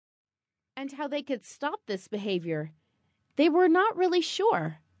and how they could stop this behavior. They were not really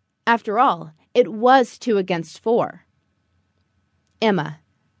sure. After all, it was 2 against 4. Emma: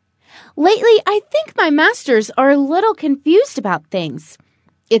 Lately, I think my masters are a little confused about things.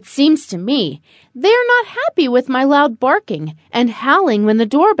 It seems to me they're not happy with my loud barking and howling when the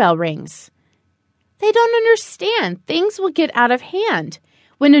doorbell rings. They don't understand things will get out of hand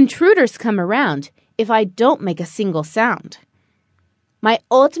when intruders come around if I don't make a single sound. My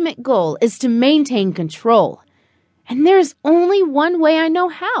ultimate goal is to maintain control, and there's only one way I know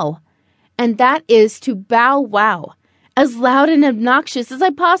how, and that is to bow wow, as loud and obnoxious as I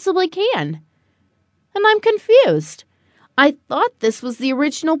possibly can. And I'm confused. I thought this was the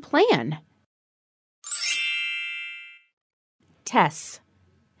original plan. Tess: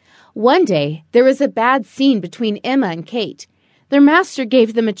 One day, there was a bad scene between Emma and Kate. Their master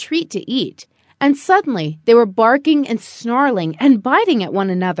gave them a treat to eat, and suddenly they were barking and snarling and biting at one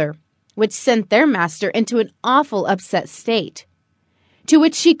another, which sent their master into an awful upset state, to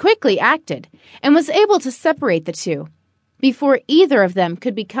which she quickly acted and was able to separate the two before either of them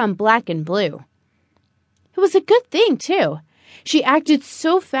could become black and blue. It was a good thing, too. She acted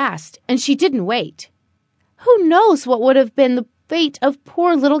so fast, and she didn't wait. Who knows what would have been the fate of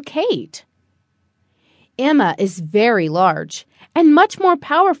poor little Kate? Emma is very large and much more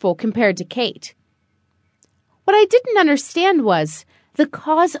powerful compared to Kate. What I didn't understand was the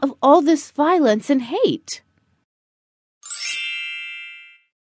cause of all this violence and hate.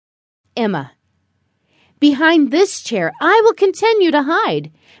 Emma: Behind this chair I will continue to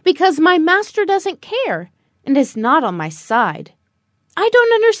hide, because my master doesn't care and is not on my side. I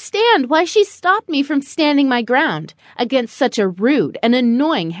don't understand why she stopped me from standing my ground against such a rude and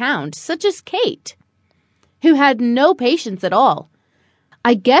annoying hound such as Kate, who had no patience at all.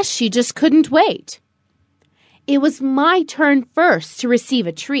 I guess she just couldn't wait. It was my turn first to receive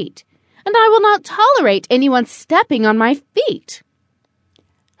a treat, and I will not tolerate anyone stepping on my feet.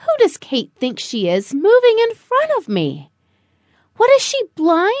 Who does Kate think she is moving in front of me? What, is she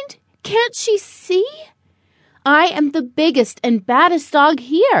blind? Can't she see? I am the biggest and baddest dog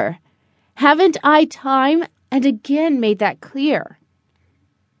here. Haven't I time and again made that clear?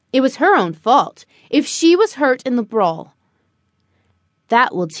 It was her own fault if she was hurt in the brawl.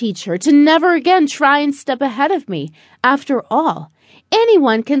 That will teach her to never again try and step ahead of me. After all,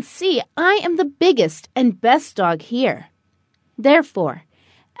 anyone can see I am the biggest and best dog here. Therefore,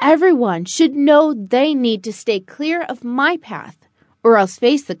 everyone should know they need to stay clear of my path, or else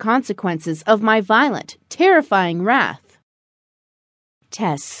face the consequences of my violent, terrifying wrath.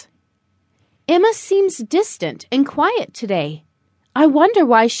 Tess: Emma seems distant and quiet today. I wonder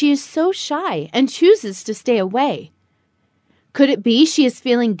why she is so shy and chooses to stay away. Could it be she is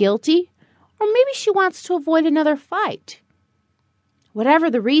feeling guilty, or maybe she wants to avoid another fight? Whatever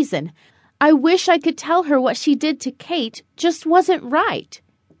the reason, I wish I could tell her what she did to Kate just wasn't right.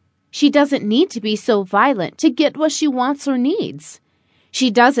 She doesn't need to be so violent to get what she wants or needs.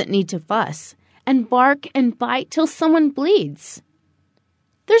 She doesn't need to fuss and bark and bite till someone bleeds.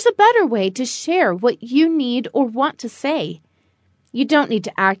 There's a better way to share what you need or want to say. You don't need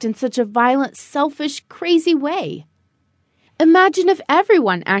to act in such a violent, selfish, crazy way. Imagine if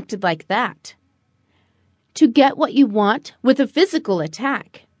everyone acted like that. To get what you want with a physical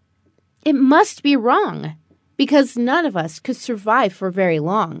attack. It must be wrong, because none of us could survive for very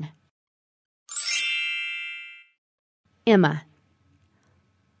long. Emma: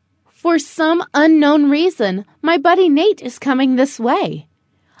 For some unknown reason, my buddy Nate is coming this way.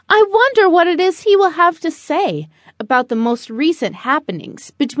 I wonder what it is he will have to say about the most recent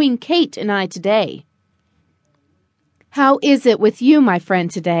happenings between Kate and I today. How is it with you, my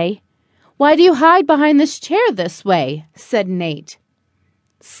friend, today? Why do you hide behind this chair this way? Said Nate.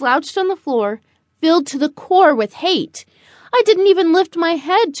 Slouched on the floor, filled to the core with hate. I didn't even lift my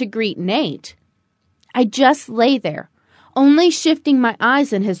head to greet Nate. I just lay there, only shifting my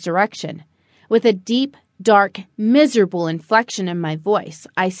eyes in his direction. With a deep, dark, miserable inflection in my voice,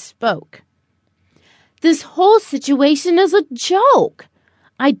 I spoke. This whole situation is a joke.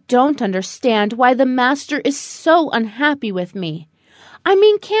 I don't understand why the master is so unhappy with me. I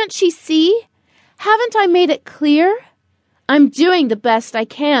mean, can't she see? Haven't I made it clear? I'm doing the best I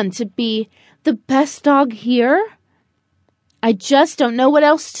can to be the best dog here. I just don't know what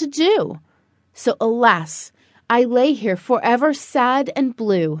else to do. So alas, I lay here forever sad and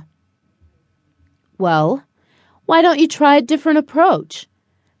blue. Well, why don't you try a different approach?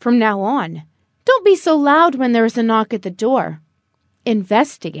 From now on, don't be so loud when there is a knock at the door.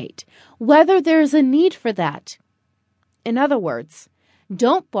 Investigate whether there is a need for that. In other words,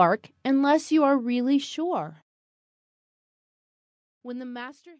 don't bark unless you are really sure. When the master